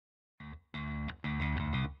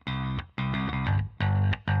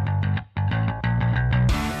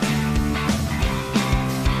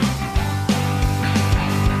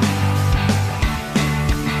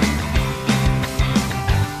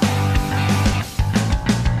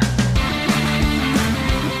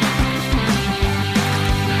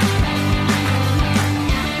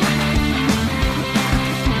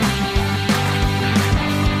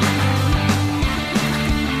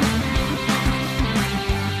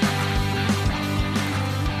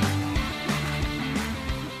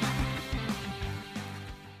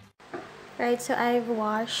Right, so I've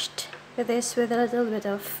washed this with a little bit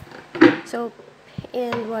of soap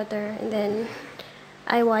and water, and then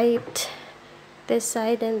I wiped this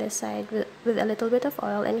side and this side with a little bit of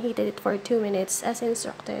oil and heated it for 2 minutes as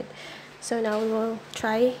instructed. So now we will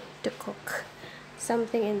try to cook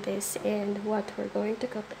something in this, and what we're going to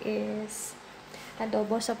cook is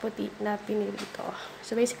adobo sa puti na pinirito.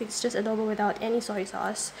 So basically it's just adobo without any soy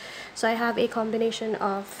sauce. So I have a combination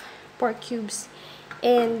of pork cubes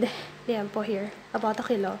and liempo here, about a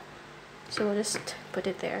kilo. So we'll just put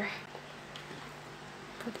it there.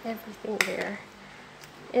 Put everything there.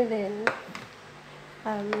 And then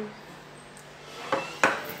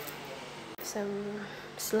some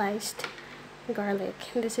sliced garlic.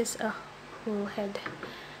 This is a whole head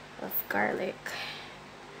of garlic.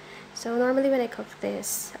 So normally when I cook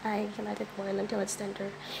this, I let it boil until it's tender,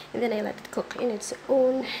 and then I let it cook in its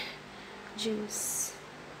own juice.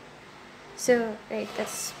 So right,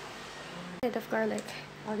 that's a head of garlic.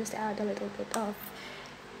 I'll just add a little bit of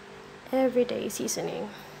everyday seasoning.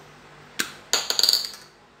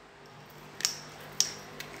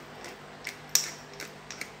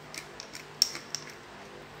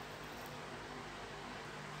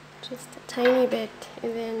 Just a tiny bit,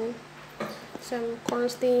 and then some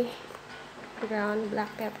coarsely ground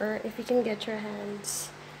black pepper. If you can get your hands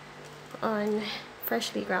on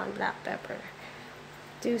freshly ground black pepper,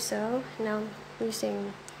 do so. Now I'm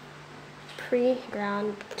using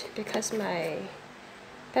pre-ground because my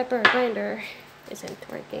pepper grinder isn't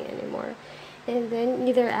working anymore. And then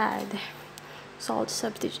either add salt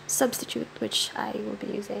substitute, which I will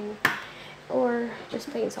be using, or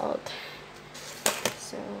just plain salt.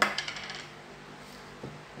 So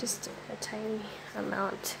just a tiny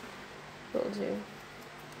amount will do.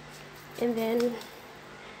 And then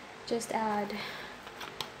just add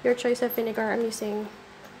your choice of vinegar. I'm using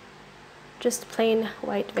just plain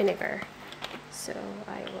white vinegar. So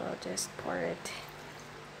I will just pour it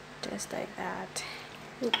just like that.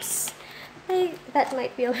 Oops. That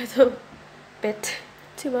might be a little bit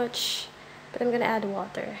too much, but I'm gonna add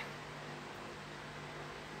water.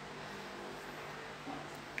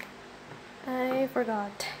 I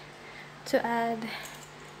forgot to add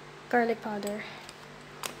garlic powder,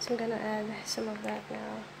 so I'm gonna add some of that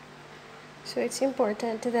now. So it's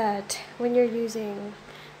important that when you're using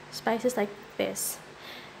spices like this,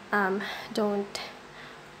 don't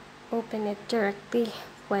open it directly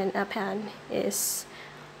when a pan is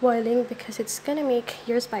boiling, because it's gonna make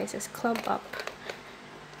your spices clump up.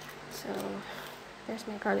 So there's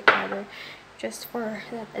my garlic powder, just for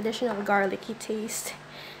that additional garlicky taste.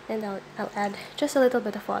 And I'll add just a little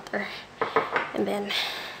bit of water, and then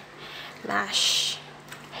mash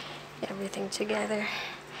everything together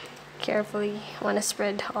carefully. I want to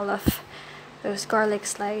spread all of those garlic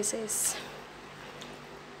slices.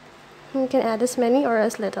 You can add as many or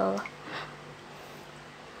as little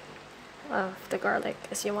of the garlic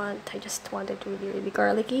as you want. I just want it really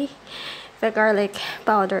garlicky. The garlic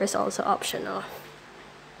powder is also optional.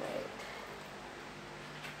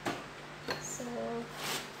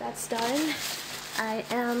 That's done. I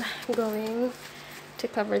am going to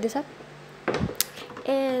cover this up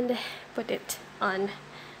and put it on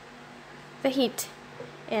the heat.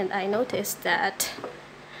 And I noticed that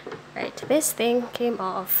this thing came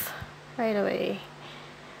off right away.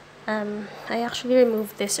 I actually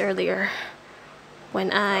removed this earlier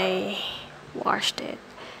when I washed it,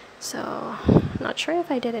 so not sure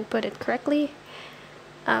if I didn't put it correctly,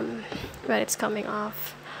 but it's coming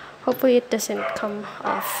off. Hopefully it doesn't come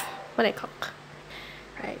off when I cook.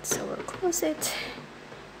 Right, so we'll close it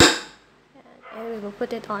and we will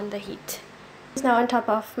put it on the heat. It's now on top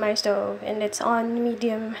of my stove and it's on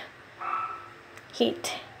medium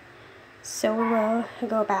heat. So we will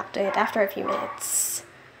go back to it after a few minutes.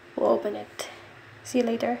 We'll open it. See you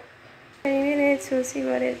later. 20 minutes, we'll see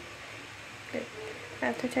what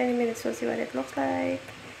after 20 minutes we'll see what it looks like.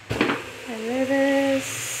 And there it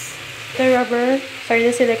is.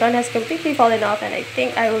 The silicone has completely fallen off, and I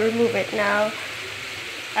think I will remove it now.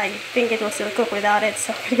 I think it will still cook without it,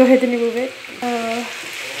 so I'm gonna go ahead and remove it.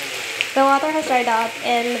 The water has dried out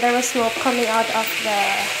and there was smoke coming out of the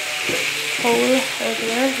hole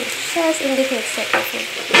earlier, which just indicates that the food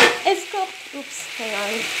is cooked. Oops, hang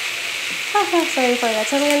on. Sorry for that.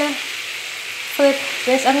 So I'm gonna flip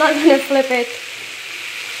this. I'm not gonna flip it.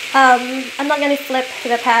 I'm not gonna flip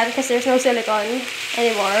the pan because there's no silicone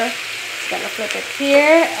anymore. Gonna flip it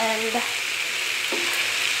here and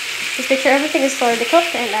just make sure everything is thoroughly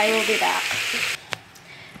cooked, and I will be back.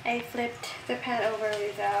 I flipped the pan over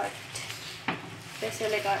without the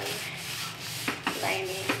silicone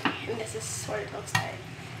lining, and this is what it looks like.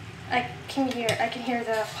 I can hear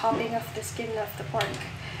the popping of the skin of the pork.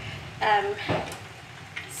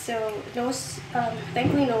 So those,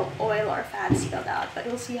 thankfully no oil or fat spilled out, but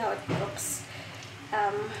we'll see how it looks.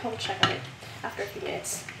 We'll check on it after a few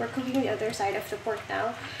minutes. We're cooking the other side of the pork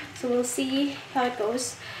now, so we'll see how it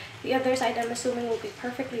goes. The other side, I'm assuming, will be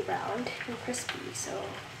perfectly browned and crispy, so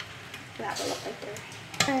we'll have a look later.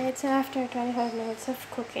 Alright, so after 25 minutes of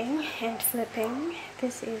cooking and flipping,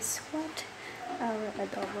 this is what our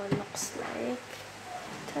adobo looks like.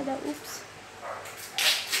 Tada, oops.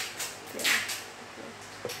 Yeah.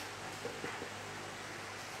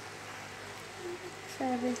 So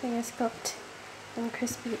everything is cooked and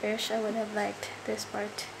crispy-ish. I would have liked this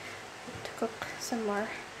part to cook some more.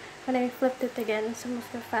 When I flipped it again, some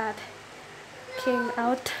of the fat came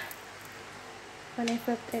out. When I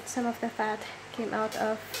flipped it, some of the fat came out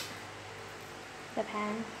of the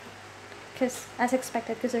pan. Because, as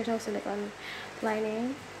expected, because there's no silicone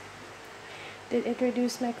lining. Did it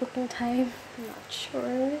reduce my cooking time? I'm not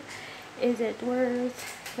sure. Is it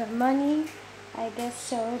worth the money? I guess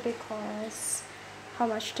so, because how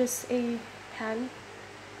much does a pan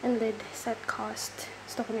and lid set cost?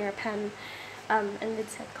 Stockmeyer pan and lid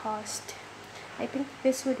set cost. I think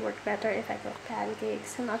this would work better if I cook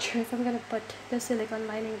pancakes. I'm not sure if I'm gonna put the silicone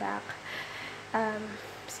lining back.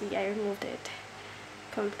 See, I removed it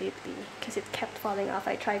completely because it kept falling off.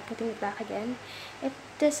 I tried putting it back again. It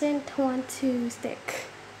doesn't want to stick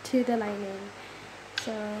to the lining.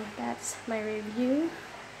 So that's my review.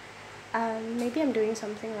 Maybe I'm doing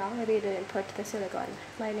something wrong. Maybe I didn't put the silicone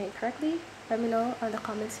lining correctly. Let me know on the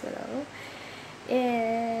comments below.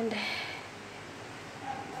 And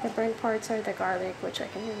the burnt parts are the garlic, which I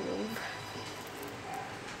can remove.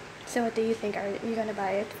 So what do you think? Are you gonna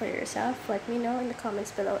buy it for yourself? Let me know in the comments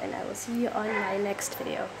below, and I will see you on my next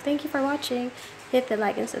video. Thank you for watching. Hit the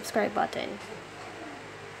like and subscribe button.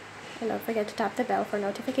 And don't forget to tap the bell for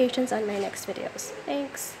notifications on my next videos.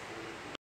 Thanks!